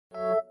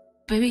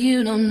Baby,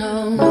 you don't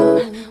know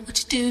what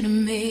you do to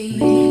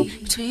me.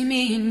 Between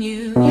me and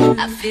you,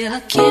 I feel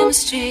like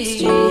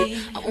chemistry.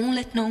 I won't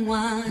let no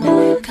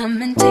one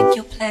come and take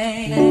your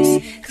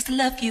place, 'cause the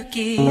love you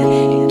give,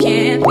 it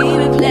can't be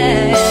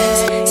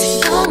replaced.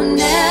 See, no one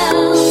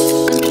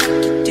else does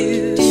like you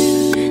do.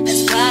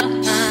 That's why I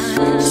don't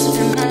mind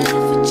spend my life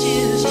with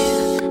you.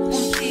 I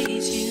won't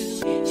please you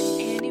in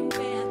any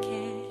way I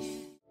can.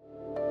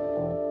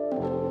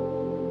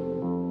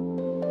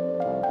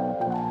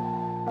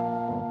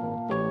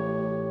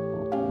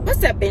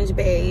 What's up, Binge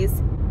Bays?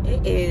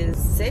 It is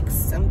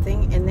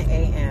 6-something in the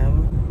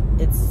a.m.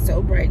 It's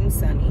so bright and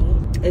sunny.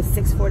 It's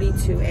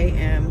 6:42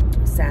 a.m.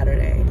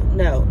 Saturday.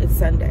 No, it's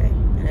Sunday,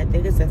 and I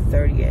think it's the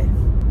 30th.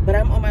 But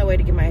I'm on my way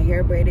to get my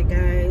hair braided,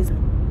 guys.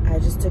 I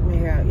just took my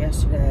hair out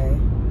yesterday,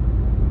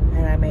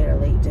 and I made a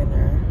late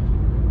dinner,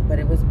 but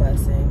it was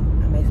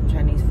busting. I made some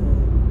Chinese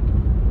food.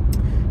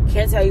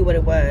 Can't tell you what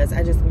it was.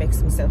 I just mixed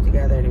some stuff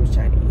together, and it was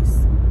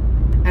Chinese.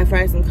 I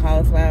fried some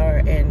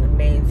cauliflower and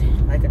made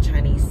like a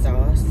Chinese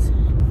sauce.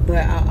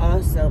 But I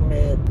also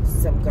made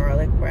some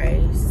garlic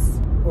rice,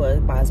 well,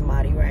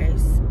 basmati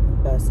rice,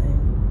 bussin',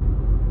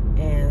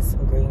 and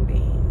some green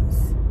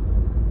beans.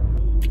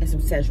 And some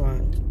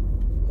Szechuan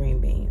green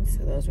beans,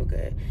 so those were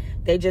good.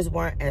 They just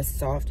weren't as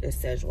soft as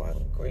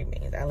Szechuan green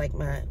beans. I like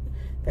my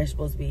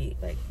vegetables to be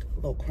like a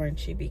little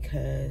crunchy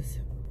because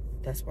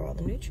that's where all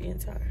the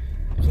nutrients are.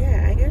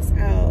 Yeah, I guess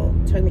I'll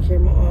turn the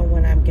camera on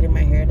when I'm getting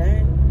my hair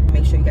done.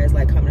 Make sure you guys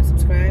like, comment, and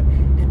subscribe,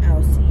 and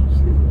I'll see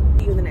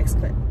you in the next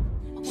clip.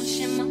 I want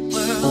you in my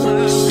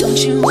world, don't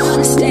you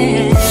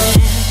understand?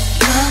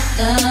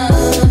 Your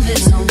love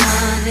is a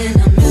one in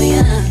a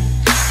million.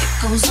 It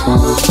goes on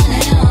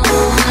and on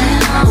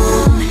and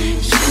on.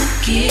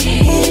 You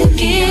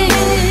give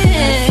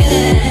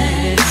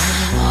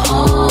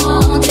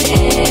all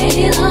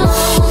day long.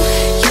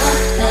 Your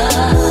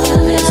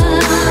love is a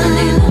one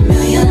in a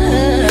million.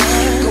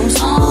 It goes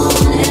on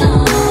and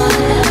on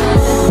and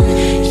on.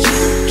 You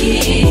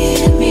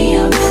give me a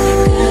really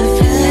good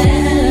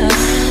feeling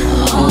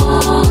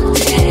all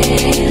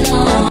day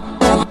long.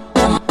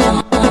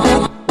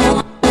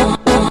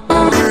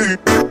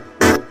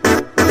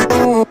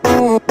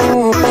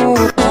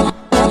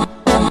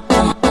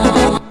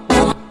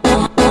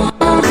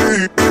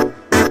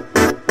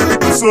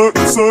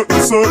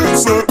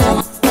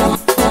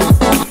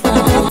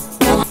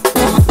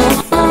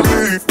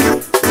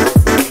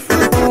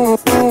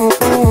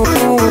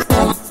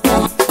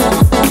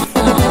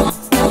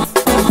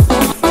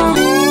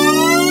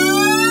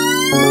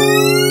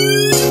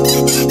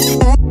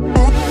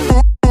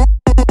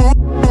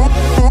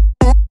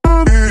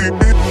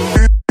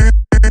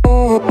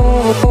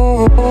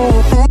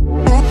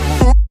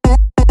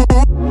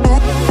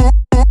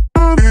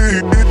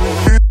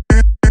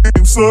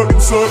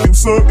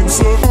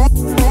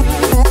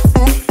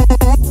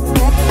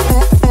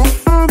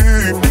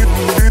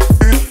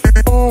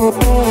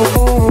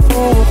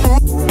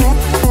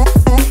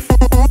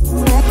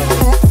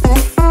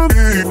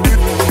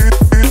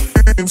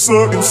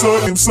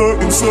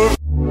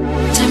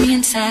 Turn me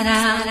inside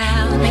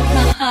out, make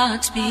my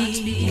heart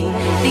beat.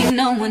 Need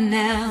no one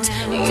else,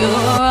 you're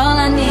all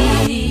I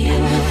need.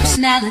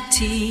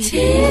 Personality,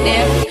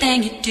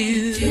 everything you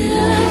do,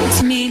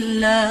 it's me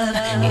love,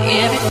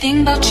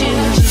 everything about you.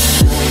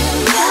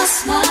 Your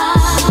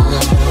smile,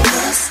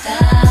 your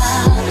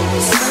style,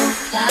 so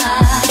fly,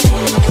 I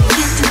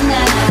can't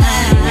deny.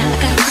 I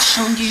got a crush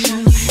on you,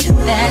 and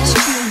that's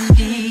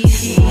truly,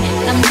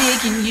 I'm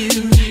digging you,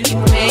 you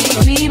make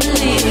me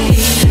believe.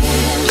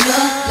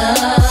 Your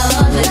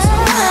love is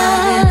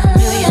one in a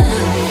million.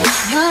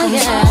 It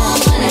goes on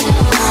and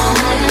on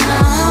and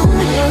on.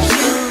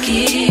 You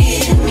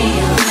give me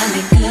a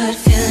really good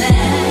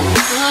feeling.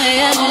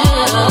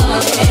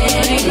 All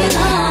day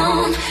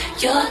long.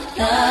 Your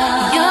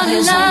love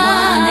is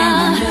one in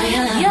a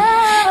million.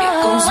 It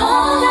goes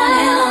on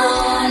and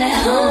on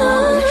and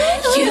on.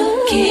 You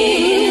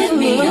give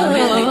me a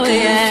really good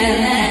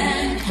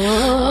feeling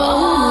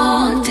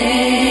all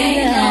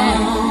day long.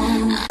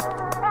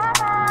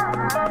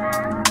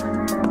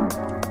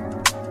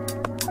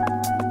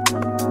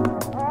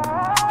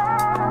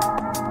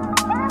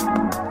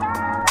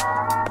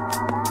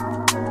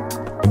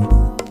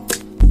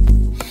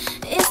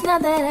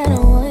 Not that I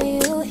don't want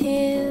you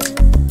here.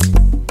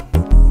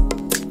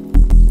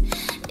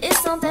 It's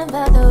something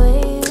about the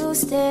way you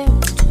stare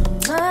into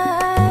my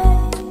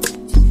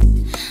eyes.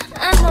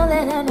 I know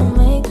that I don't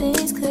make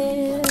things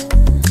clear.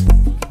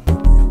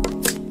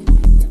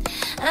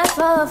 I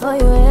fall for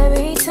you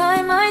every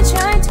time I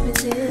try to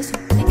resist.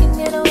 We can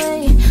get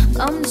away.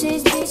 Come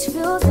chase beach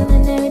views and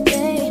then every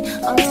day.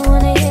 All I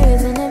wanna hear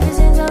is an every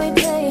since I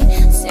replay.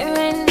 Sit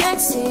right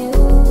next to you.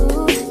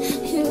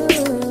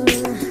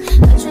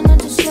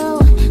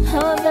 How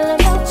I feel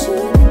about you,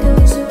 think I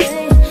wish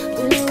away.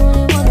 Really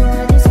wanna,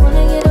 I just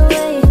wanna get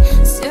away.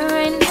 Sit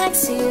right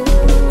next to you.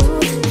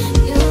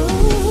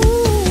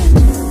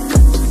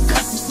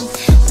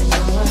 I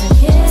don't wanna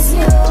kiss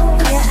you,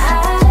 yeah,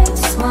 I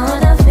just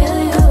wanna feel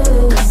you.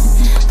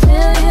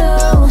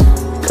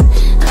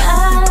 I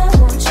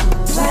want you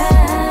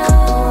around.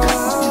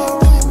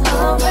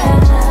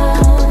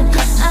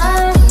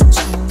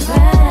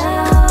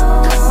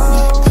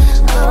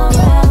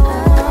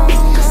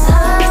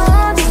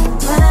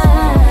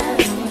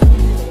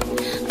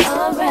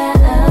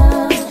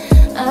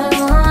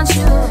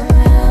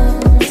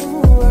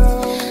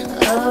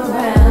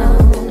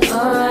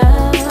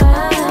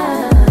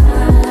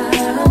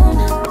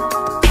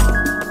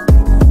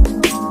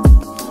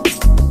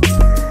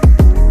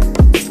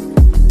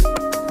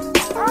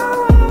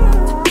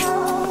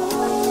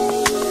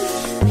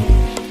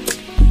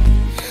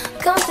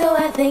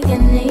 think I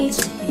need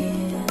you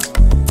here.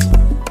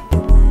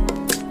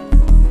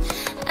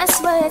 I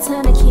swear it's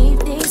time to keep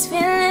these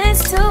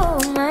feelings to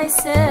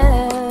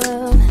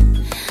myself.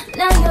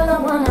 Now you're the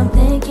one I'm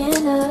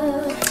thinking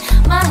of.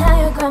 My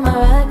higher ground, my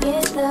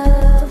rocket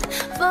love.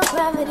 For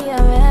gravity,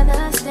 I'd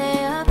rather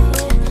stay up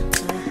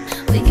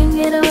here. We can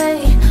get away.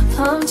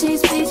 Palm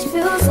trees, beach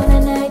views on a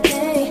night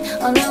day.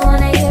 All I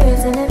wanna hear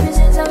is an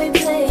visions how we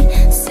play.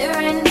 Sit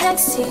right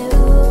next to you.